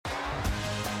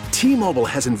T-Mobile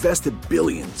has invested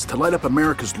billions to light up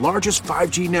America's largest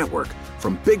 5G network,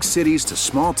 from big cities to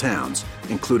small towns,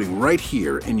 including right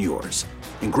here in yours.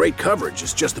 And great coverage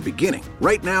is just the beginning.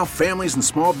 Right now, families and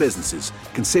small businesses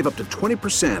can save up to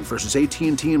 20% versus AT&T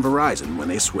and Verizon when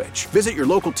they switch. Visit your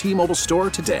local T-Mobile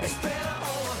store today.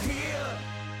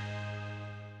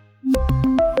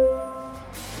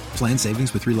 Plan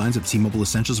savings with 3 lines of T-Mobile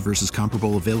Essentials versus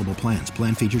comparable available plans.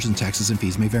 Plan features and taxes and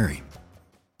fees may vary.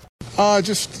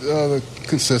 Just the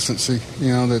consistency,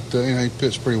 he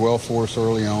pitched pretty well for us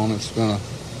early on. It's been a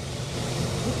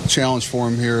challenge for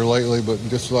him here lately, but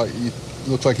just like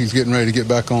looks like he's getting ready to get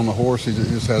back on the horse. He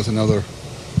just has another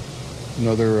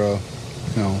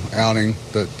outing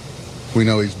that we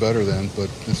know he's better than, but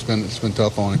it's been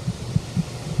tough on him.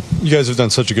 You guys have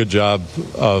done such a good job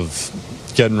of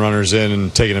getting runners in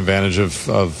and taking advantage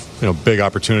of big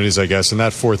opportunities, I guess. In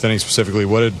that 4th inning specifically,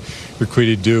 what did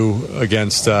Urquidy do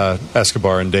against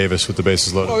Escobar and Davis with the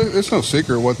bases loaded? Well, it's no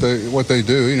secret what they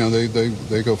do.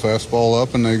 They go fastball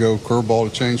up and they go curveball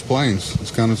to change planes. It's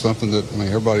kind of something that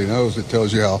everybody knows. It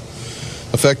tells you how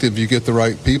effective you get the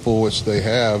right people, which they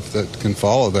have, that can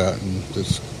follow that, and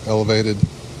just elevated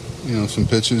some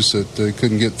pitches that they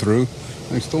couldn't get through.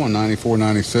 He's throwing 94,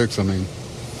 96.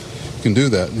 Can do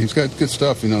that, and he's got good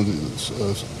stuff.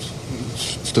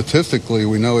 Statistically,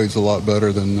 we know he's a lot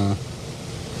better than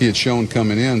he had shown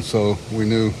coming in, so we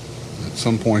knew at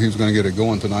some point he was going to get it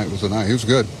going. Tonight was the night. He was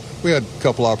good. We had a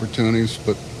couple opportunities,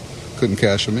 but couldn't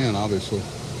cash them in, obviously.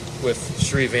 With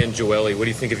Shreve and Joely, what do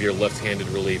you think of your left-handed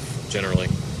relief generally?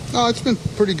 It's been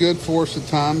pretty good for us at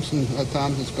times, and at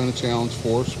times it's been a challenge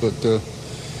for us, but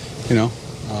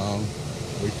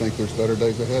we think there's better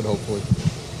days ahead, hopefully.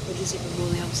 What do you see from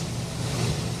Willie Elson?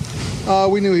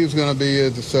 We knew he was going to be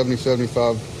at the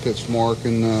 70-75 pitch mark,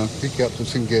 and he kept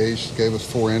us engaged, gave us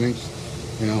 4 innings.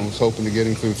 Was hoping to get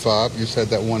him through 5. Just had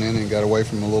that 1 inning, got away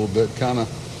from him a little bit. Kind of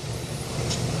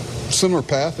similar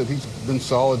path that he's been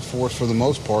solid for us for the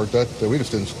most part. That we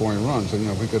just didn't score any runs. And,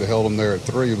 we could have held him there at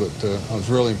 3, but I was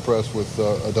really impressed with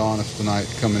Adonis tonight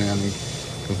coming in,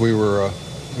 because we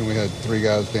had 3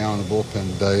 guys down in the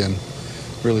bullpen today, and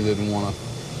really didn't want to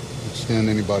extend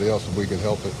anybody else if we could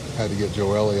help it. Had to get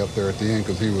Joely up there at the end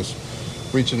because he was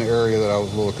reaching the area that I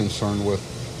was a little concerned with.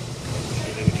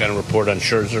 Any kind of report on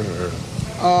Scherzer?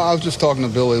 I was just talking to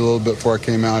Billy a little bit before I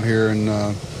came out here, and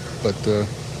but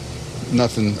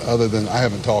nothing other than, I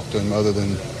haven't talked to him other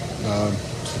than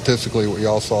statistically what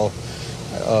y'all saw.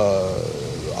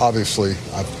 Obviously,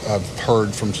 I've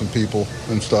heard from some people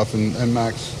and stuff, and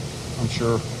Max, I'm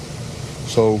sure.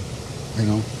 So,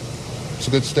 it's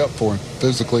a good step for him.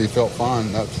 Physically, he felt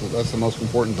fine. That's the most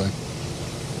important thing.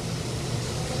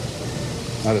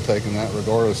 I'd have taken that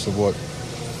regardless of what.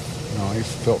 He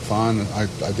felt fine, and I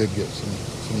did get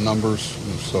some numbers.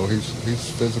 So he's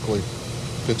physically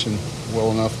pitching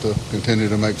well enough to continue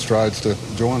to make strides to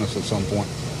join us at some point.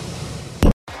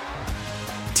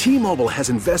 T-Mobile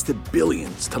has invested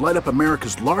billions to light up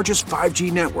America's largest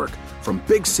 5G network, from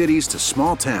big cities to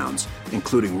small towns,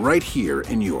 including right here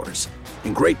in yours.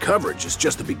 And great coverage is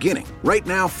just the beginning. Right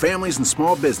now, families and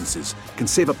small businesses can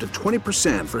save up to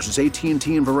 20% versus AT&T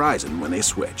and Verizon when they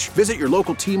switch. Visit your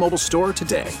local T-Mobile store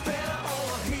today.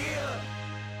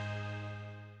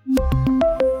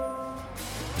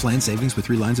 Plan savings with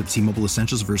 3 lines of T-Mobile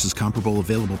Essentials versus comparable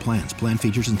available plans. Plan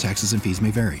features and taxes and fees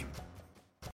may vary.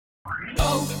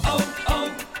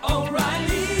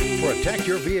 Protect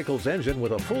your vehicle's engine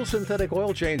with a full synthetic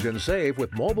oil change and save with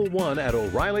Mobil 1 at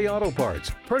O'Reilly Auto Parts.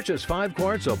 Purchase 5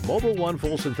 quarts of Mobil 1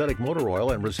 full synthetic motor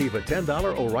oil and receive a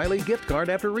 $10 O'Reilly gift card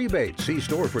after rebate. See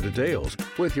store for details.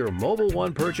 With your Mobil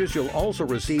 1 purchase, you'll also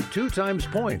receive 2 times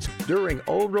points during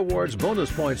O Rewards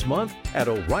Bonus Points Month at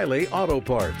O'Reilly Auto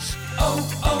Parts.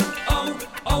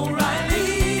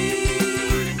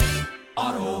 O'Reilly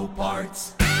Auto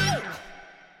Parts.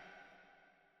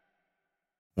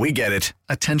 We get it.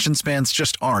 Attention spans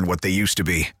just aren't what they used to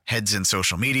be. Heads in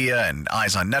social media and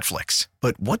eyes on Netflix.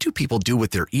 But what do people do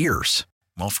with their ears?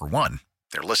 Well, for one,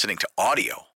 they're listening to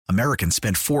audio. Americans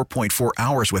spend 4.4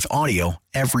 hours with audio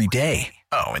every day.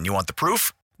 Oh, and you want the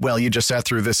proof? Well, you just sat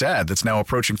through this ad that's now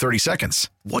approaching 30 seconds.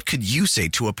 What could you say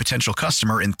to a potential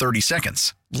customer in 30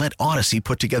 seconds? Let Odyssey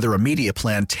put together a media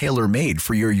plan tailor-made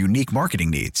for your unique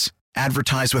marketing needs.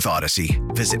 Advertise with Odyssey.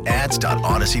 Visit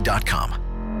ads.odyssey.com.